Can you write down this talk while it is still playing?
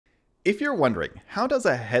If you're wondering, how does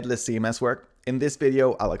a headless CMS work? In this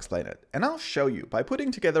video, I'll explain it, and I'll show you by putting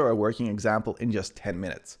together a working example in just 10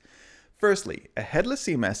 minutes. Firstly, a headless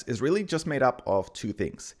CMS is really just made up of two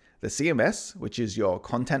things. The CMS, which is your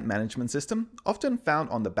content management system, often found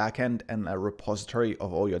on the backend and a repository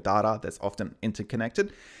of all your data that's often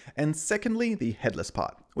interconnected. And secondly, the headless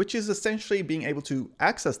part, which is essentially being able to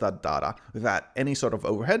access that data without any sort of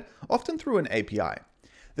overhead, often through an API.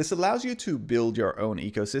 This allows you to build your own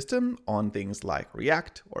ecosystem on things like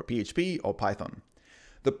React or PHP or Python.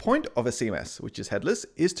 The point of a CMS, which is headless,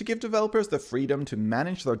 is to give developers the freedom to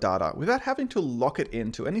manage their data without having to lock it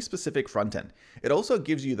into any specific frontend. It also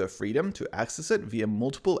gives you the freedom to access it via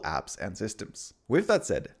multiple apps and systems. With that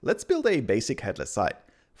said, let's build a basic headless site.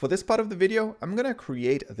 For this part of the video, I'm going to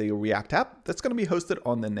create the React app that's going to be hosted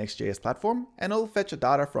on the Next.js platform, and it'll fetch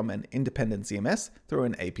data from an independent CMS through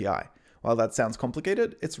an API. While that sounds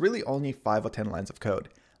complicated, it's really only 5 or 10 lines of code.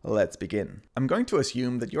 Let's begin. I'm going to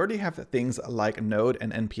assume that you already have things like Node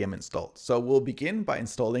and npm installed. So we'll begin by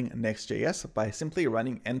installing Next.js by simply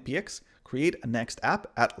running npx create a next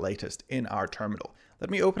app at latest in our terminal.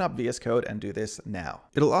 Let me open up VS Code and do this now.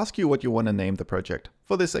 It'll ask you what you want to name the project.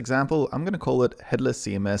 For this example, I'm going to call it Headless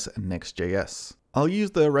CMS Next.js. I'll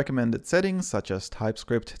use the recommended settings such as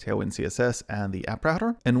TypeScript, Tailwind CSS, and the app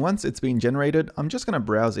router. And once it's been generated, I'm just going to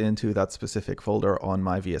browse into that specific folder on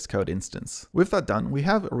my VS Code instance. With that done, we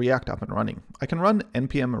have React up and running. I can run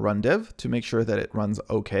npm run dev to make sure that it runs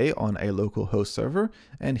okay on a local host server,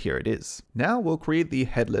 and here it is. Now we'll create the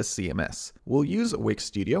headless CMS. We'll use Wix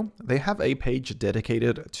Studio. They have a page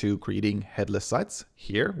dedicated to creating headless sites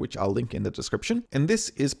here, which I'll link in the description. And this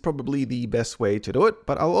is probably the best way to do it,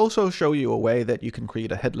 but I'll also show you a way that you can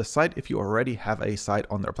create a headless site if you already have a site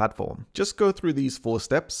on their platform. Just go through these 4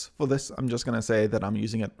 steps. For this, I'm just going to say that I'm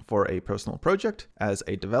using it for a personal project as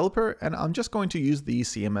a developer, and I'm just going to use the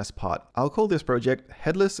CMS part. I'll call this project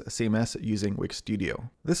Headless CMS using Wix Studio.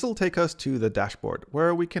 This will take us to the dashboard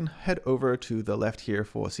where we can head over to the left here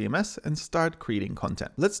for CMS and start creating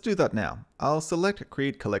content. Let's do that now. I'll select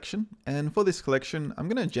Create Collection, and for this collection, I'm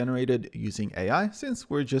going to generate it using AI since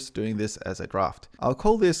we're just doing this as a draft. I'll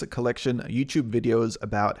call this collection YouTube videos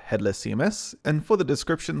about headless CMS, and for the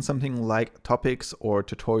description, something like topics or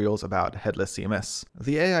tutorials about headless CMS.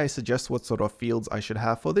 The AI suggests what sort of fields I should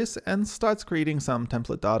have for this and starts creating some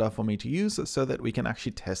template data for me to use so that we can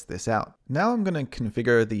actually test this out. Now I'm going to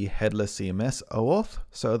configure the headless CMS OAuth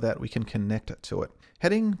so that we can connect to it.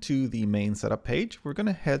 Heading to the main setup page, we're going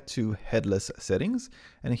to head to headless settings,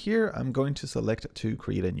 and here I'm going to select to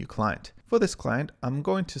create a new client. For this client, I'm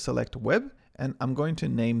going to select web, and I'm going to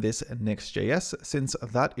name this Next.js since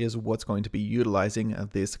that is what's going to be utilizing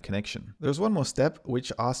this connection. There's one more step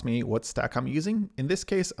which asks me what stack I'm using. In this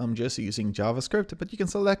case, I'm just using JavaScript, but you can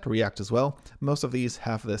select React as well. Most of these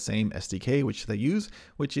have the same SDK which they use,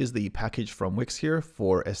 which is the package from Wix here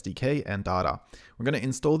for SDK and data. We're going to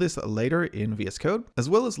install this later in VS Code, as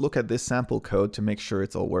well as look at this sample code to make sure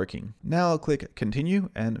it's all working. Now I'll click Continue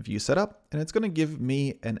and View Setup, and it's going to give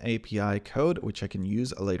me an API code which I can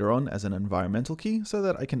use later on as an environmental key so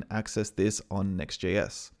that I can access this on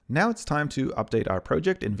Next.js. Now it's time to update our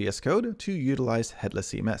project in VS Code to utilize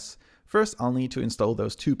Headless CMS. First, I'll need to install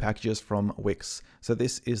those 2 packages from Wix. So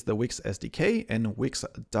this is the Wix SDK and Wix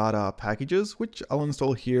data packages, which I'll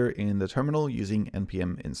install here in the terminal using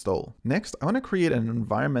npm install. Next, I want to create an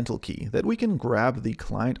environmental key that we can grab the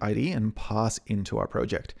client ID and pass into our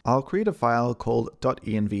project. I'll create a file called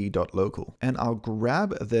 .env.local, and I'll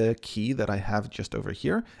grab the key that I have just over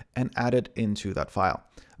here and add it into that file.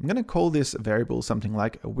 I'm going to call this variable something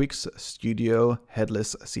like Wix Studio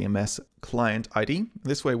Headless CMS Client ID.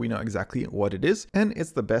 This way we know exactly what it is, and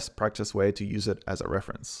it's the best practice way to use it as a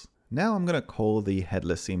reference. Now I'm going to call the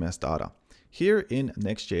Headless CMS data. Here in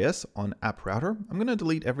Next.js on app router, I'm going to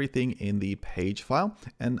delete everything in the page file,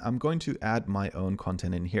 and I'm going to add my own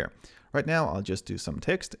content in here. Right now, I'll just do some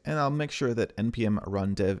text, and I'll make sure that npm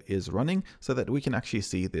run dev is running so that we can actually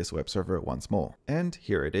see this web server once more. And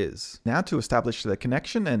here it is. Now to establish the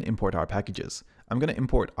connection and import our packages. I'm going to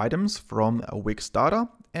import items from Wix data,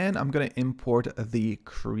 and I'm going to import the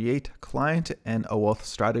create client and OAuth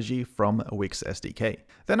strategy from Wix SDK.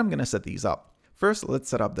 Then I'm going to set these up. First, let's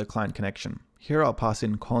set up the client connection. Here I'll pass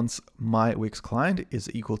in const my Wix client is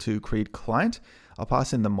equal to create client. I'll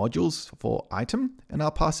pass in the modules for item, and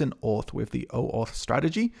I'll pass in auth with the OAuth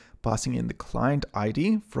strategy, passing in the client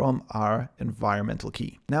ID from our environmental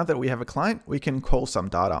key. Now that we have a client, we can call some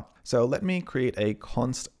data. So let me create a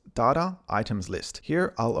const data items list.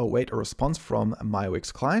 Here I'll await a response from my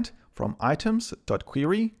Wix client. from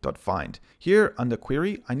items.query.find. Here under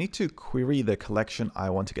query, I need to query the collection I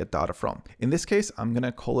want to get data from. In this case, I'm going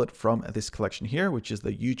to call it from this collection here, which is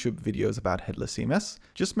the YouTube videos about Headless CMS.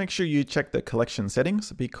 Just make sure you check the collection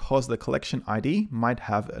settings because the collection ID might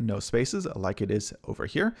have no spaces like it is over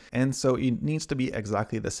here. And so it needs to be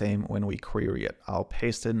exactly the same when we query it. I'll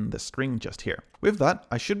paste in the string just here. With that,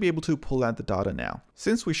 I should be able to pull out the data now.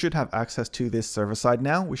 Since we should have access to this server side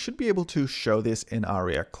now, we should be able to show this in our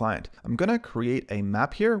React client. I'm going to create a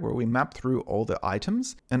map here where we map through all the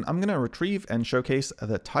items, and I'm going to retrieve and showcase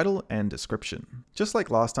the title and description. Just like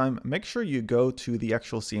last time, make sure you go to the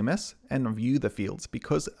actual CMS and view the fields,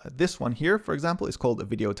 because this one here, for example, is called a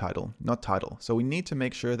video title, not title. So we need to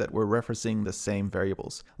make sure that we're referencing the same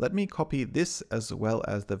variables. Let me copy this as well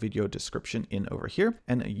as the video description in over here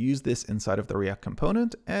and use this inside of the React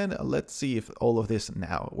component, and let's see if all of this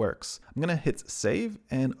now works. I'm going to hit save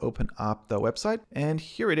and open up the website, and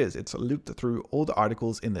here it is. It's looped through all the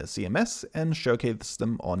articles in the CMS and showcased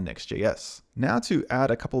them on Next.js. Now to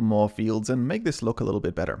add a couple more fields and make this look a little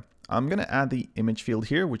bit better. I'm going to add the image field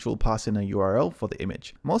here, which will pass in a URL for the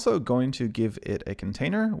image. I'm also going to give it a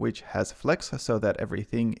container, which has flex so that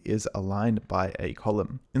everything is aligned by a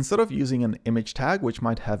column. Instead of using an image tag, which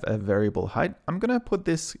might have a variable height, I'm going to put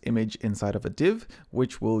this image inside of a div,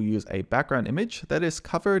 which will use a background image that is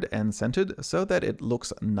covered and centered so that it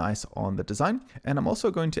looks nice on the design. And I'm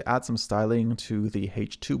also going to add some styling to the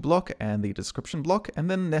H2 block and the description block, and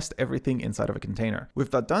then nest everything inside of a container.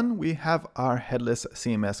 With that done, we have our Headless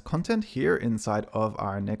CMS content here inside of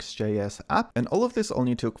our Next.js app, and all of this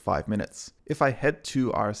only took 5 minutes. If I head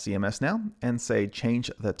to our CMS now and say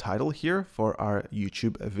change the title here for our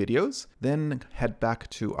YouTube videos, then head back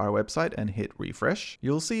to our website and hit refresh,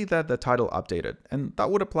 you'll see that the title updated, and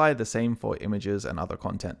that would apply the same for images and other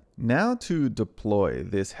content. Now to deploy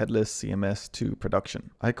this Headless CMS to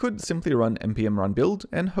production. I could simply run npm run build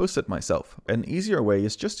and host it myself. An easier way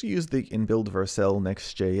is just to use the inbuilt Vercel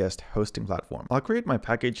Next.js hosting platform. I'll create my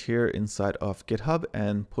package here inside of GitHub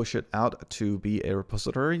and push it out to be a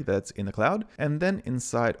repository that's in the cloud. And then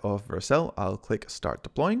inside of Vercel, I'll click start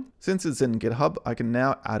deploying. Since it's in GitHub, I can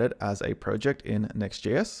now add it as a project in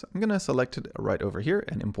Next.js. I'm going to select it right over here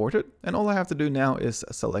and import it. And all I have to do now is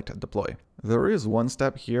select deploy. There is one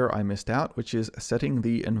step here I missed out, which is setting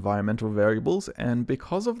the environmental variables. And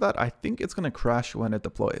because of that, I think it's going to crash when it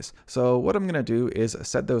deploys. So what I'm going to do is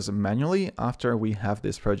set those manually after we have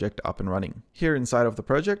this project up and running. Here inside of the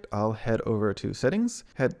project, I'll head over to settings,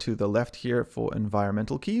 head to the left here for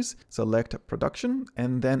environmental keys, select production,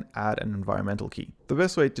 and then add an environmental key. The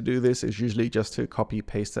best way to do this is usually just to copy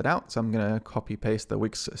paste it out. So I'm going to copy paste the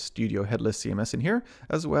Wix Studio Headless CMS in here,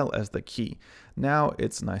 as well as the key. Now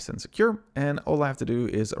it's nice and secure, and all I have to do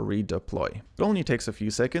is redeploy. It only takes a few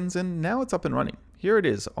seconds, and now it's up and running. Here it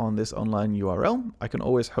is on this online URL. I can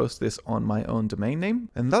always host this on my own domain name,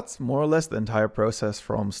 and that's more or less the entire process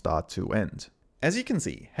from start to end. As you can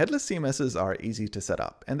see, headless CMSs are easy to set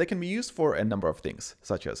up, and they can be used for a number of things,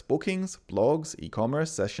 such as bookings, blogs,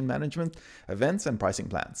 e-commerce, session management, events, and pricing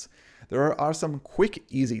plans. There are some quick,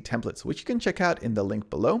 easy templates which you can check out in the link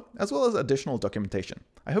below, as well as additional documentation.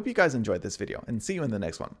 I hope you guys enjoyed this video, and see you in the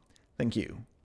next one. Thank you.